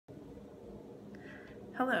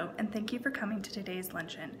Hello, and thank you for coming to today's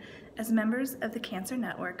luncheon. As members of the Cancer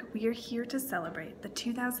Network, we are here to celebrate the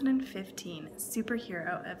 2015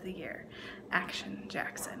 Superhero of the Year, Action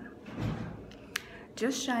Jackson.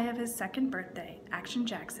 Just shy of his second birthday, Action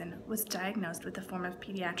Jackson was diagnosed with a form of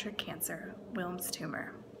pediatric cancer, Wilms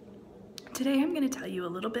tumor. Today I'm going to tell you a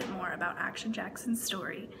little bit more about Action Jackson's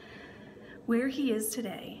story, where he is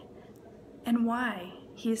today, and why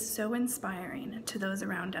he is so inspiring to those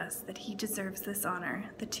around us that he deserves this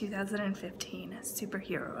honor, the 2015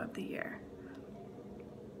 Superhero of the Year.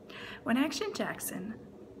 When Action Jackson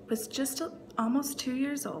was just almost 2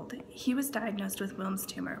 years old, he was diagnosed with Wilms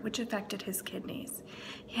tumor, which affected his kidneys.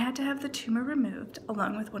 He had to have the tumor removed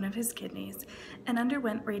along with one of his kidneys and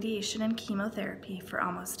underwent radiation and chemotherapy for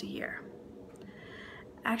almost a year.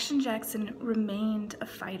 Action Jackson remained a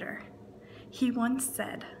fighter. He once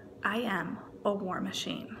said, "I am a war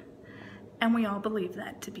machine," and we all believe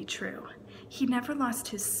that to be true. He never lost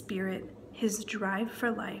his spirit, his drive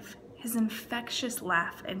for life, his infectious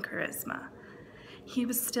laugh and charisma. He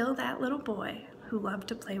was still that little boy who loved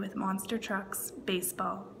to play with monster trucks,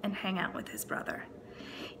 baseball, and hang out with his brother.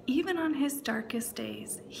 Even on his darkest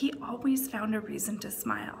days, he always found a reason to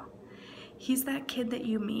smile. He's that kid that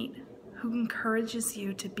you meet who encourages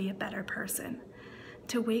you to be a better person,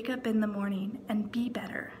 to wake up in the morning and be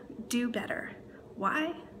better, do better.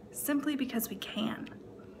 Why? Simply because we can.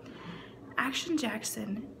 Action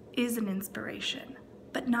Jackson is an inspiration,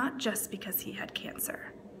 but not just because he had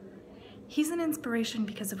cancer. He's an inspiration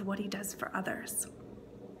because of what he does for others.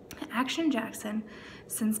 Action Jackson,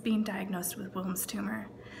 since being diagnosed with Wilms tumor,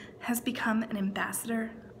 has become an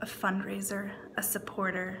ambassador, a fundraiser, a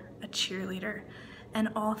supporter, a cheerleader, and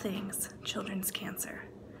all things children's cancer.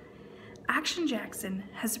 Action Jackson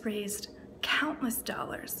has raised countless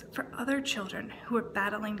dollars for other children who are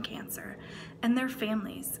battling cancer and their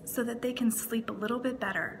families so that they can sleep a little bit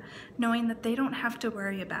better, knowing that they don't have to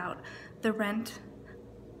worry about the rent,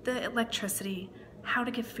 the electricity, how to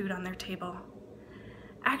get food on their table.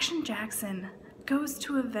 Action Jackson goes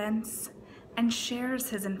to events and shares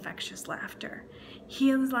his infectious laughter. He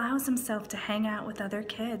allows himself to hang out with other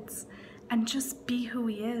kids and just be who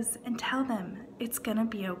he is and tell them it's gonna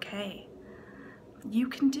be okay. You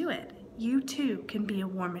can do it. You too can be a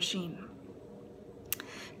war machine.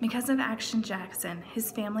 Because of Action Jackson,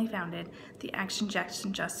 his family founded the Action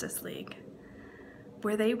Jackson Justice League,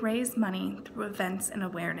 where they raise money through events and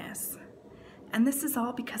awareness. And this is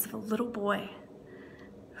all because of a little boy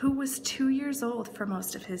who was 2 years old for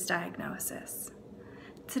most of his diagnosis.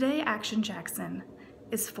 Today, Action Jackson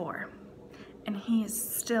is 4, and he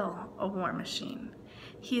is still a war machine.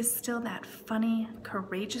 He is still that funny,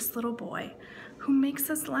 courageous little boy who makes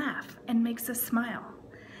us laugh and makes us smile.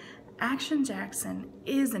 Action Jackson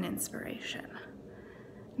is an inspiration,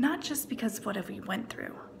 not just because of what he went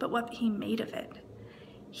through, but what he made of it.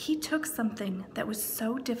 He took something that was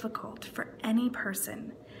so difficult for any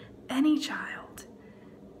person, any child,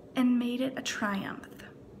 and made it a triumph.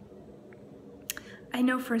 I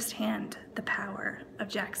know firsthand the power of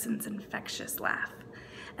Jackson's infectious laugh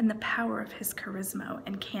and the power of his charisma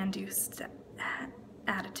and can-do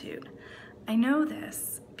attitude. I know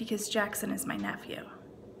this because Jackson is my nephew,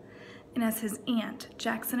 and as his aunt,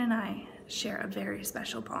 Jackson and I share a very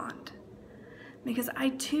special bond, because I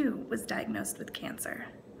too was diagnosed with cancer.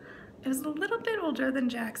 I was a little bit older than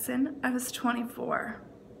Jackson. I was 24.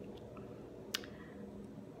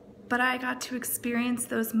 But I got to experience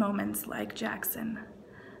those moments like Jackson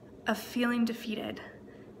of feeling defeated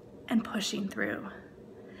and pushing through.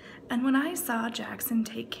 And when I saw Jackson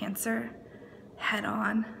take cancer head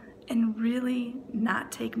on and really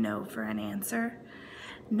not take no for an answer,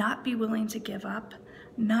 not be willing to give up,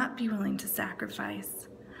 not be willing to sacrifice,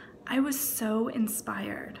 I was so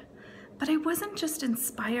inspired. But I wasn't just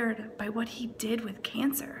inspired by what he did with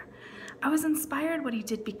cancer. I was inspired what he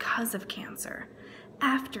did because of cancer,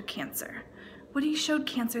 after cancer, what he showed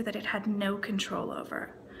cancer that it had no control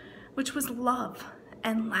over, which was love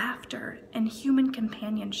and laughter and human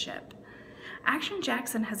companionship. Action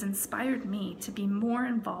Jackson has inspired me to be more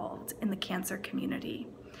involved in the cancer community.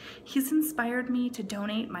 He's inspired me to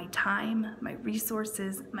donate my time, my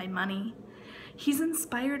resources, my money. He's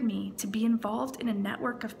inspired me to be involved in a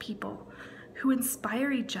network of people who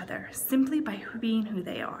inspire each other simply by being who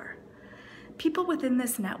they are. People within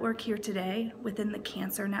this network here today, within the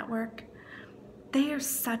Cancer Network, they are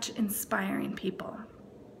such inspiring people.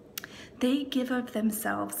 They give of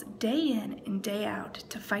themselves day in and day out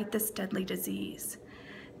to fight this deadly disease,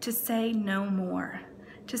 to say no more,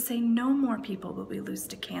 to say no more people will we lose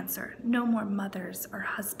to cancer, no more mothers or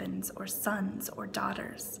husbands or sons or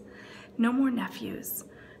daughters, no more nephews,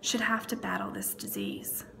 should have to battle this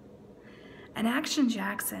disease. And Action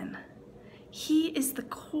Jackson, he is the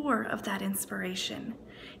core of that inspiration.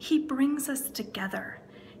 He brings us together.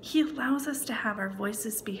 He allows us to have our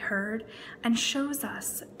voices be heard and shows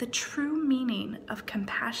us the true meaning of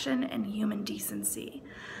compassion and human decency.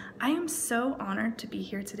 I am so honored to be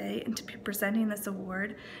here today and to be presenting this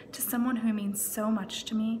award to someone who means so much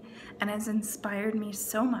to me and has inspired me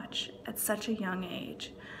so much at such a young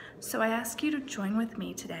age. So I ask you to join with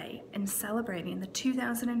me today in celebrating the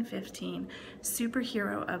 2015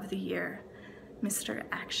 Superhero of the Year, Mr.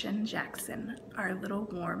 Action Jackson, our little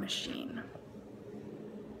war machine.